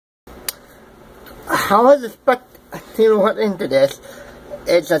I was expecting to put into this.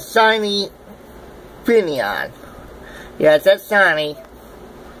 It's a shiny Finneon. Yeah, it's a shiny.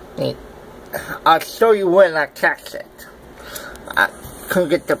 I'll show you when I catch it. I couldn't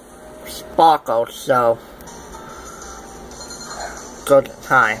get the sparkle, so good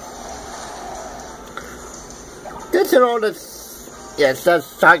time. This is all this. Yeah, it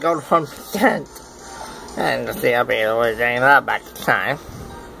says I got 1%. And the CLB was ain't up at the time.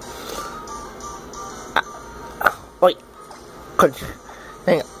 Wait, cause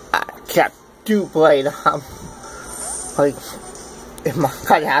I kept 2 blade like if my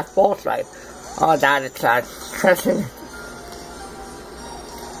cut half both right. Oh, that is pressing.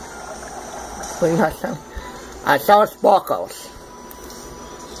 I saw sparkles.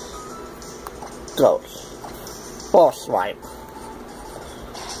 Those. Ball swipe.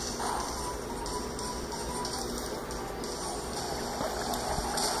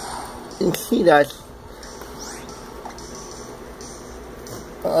 You can see that.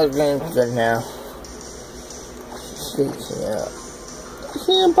 Oh, game's good now.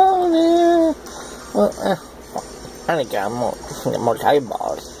 See a ball there. Well, I think I got more type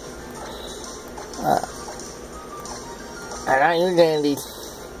balls. And I using these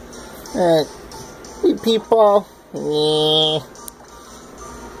people. Yeah.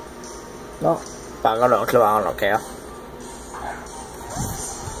 No, pago lo que van a bloquear.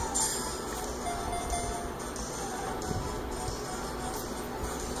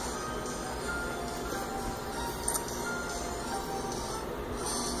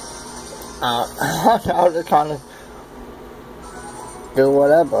 I was just trying to do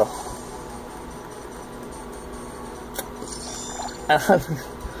whatever.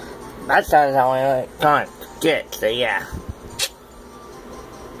 That's how I can't get, so yeah.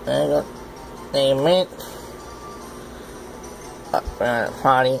 There you go. Name it.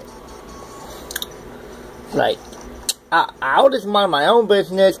 Party. Like, I'll just mind my own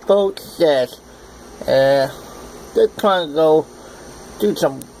business, folks. Yes. Just trying to go do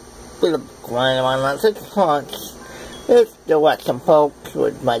some bit of grinding on that 6 months. Just to watch some folks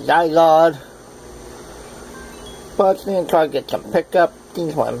with my Zygarde. But I'm gonna try to get some pickup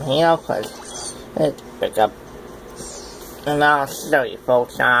things when I'm here, cause it's pickup. And I'll show you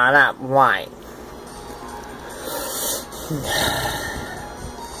folks how that right.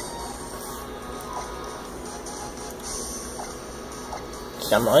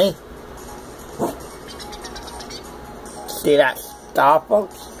 Summary. See that star,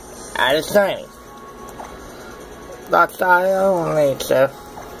 folks? That is shiny. That's all I only, so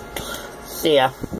see ya.